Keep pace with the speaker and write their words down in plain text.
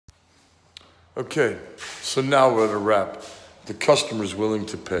Okay, so now we're at a wrap. The customer's willing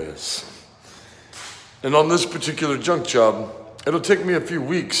to pay us. And on this particular junk job, it'll take me a few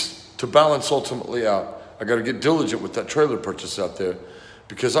weeks to balance ultimately out. I gotta get diligent with that trailer purchase out there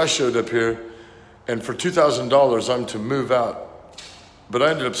because I showed up here and for $2,000 I'm to move out. But I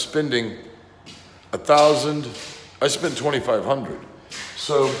ended up spending $1,000, I spent $2,500.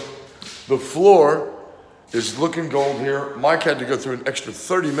 So the floor is looking gold here. Mike had to go through an extra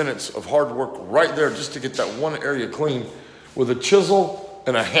 30 minutes of hard work right there just to get that one area clean with a chisel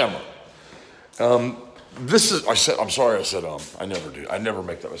and a hammer. I never do. I never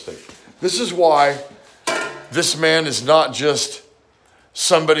make that mistake. This is why this man is not just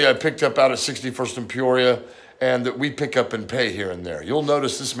somebody I picked up out at 61st and Peoria and that we pick up and pay here and there. You'll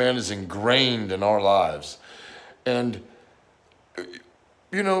notice this man is ingrained in our lives. And,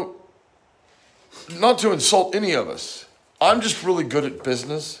 you know, not to insult any of us, I'm just really good at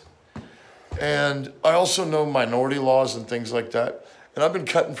business. And I also know minority laws and things like that. And I've been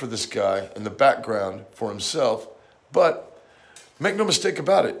cutting for this guy in the background for himself. But make no mistake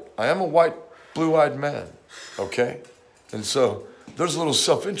about it, I am a white, blue-eyed man, okay? And so there's a little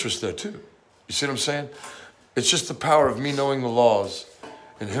self-interest there too. You see what I'm saying? It's just the power of me knowing the laws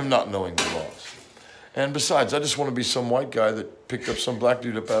and him not knowing the laws. And besides, I just want to be some white guy that picked up some black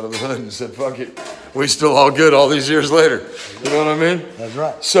dude up out of the hood and said, fuck it, we still all good all these years later. You know what I mean? That's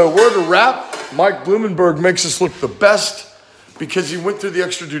right. So we're at a wrap. Mike Blumenberg makes us look the best because he went through the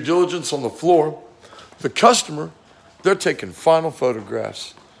extra due diligence on the floor. The customer, they're taking final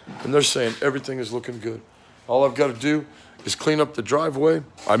photographs and they're saying everything is looking good. All I've got to do is clean up the driveway.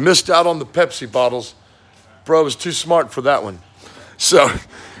 I missed out on the Pepsi bottles. Bro was too smart for that one. So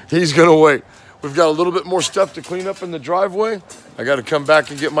he's gonna wait. We've got a little bit more stuff to clean up in the driveway. I gotta come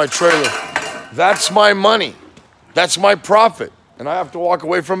back and get my trailer. That's my money. That's my profit. And I have to walk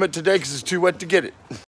away from it today because it's too wet to get it.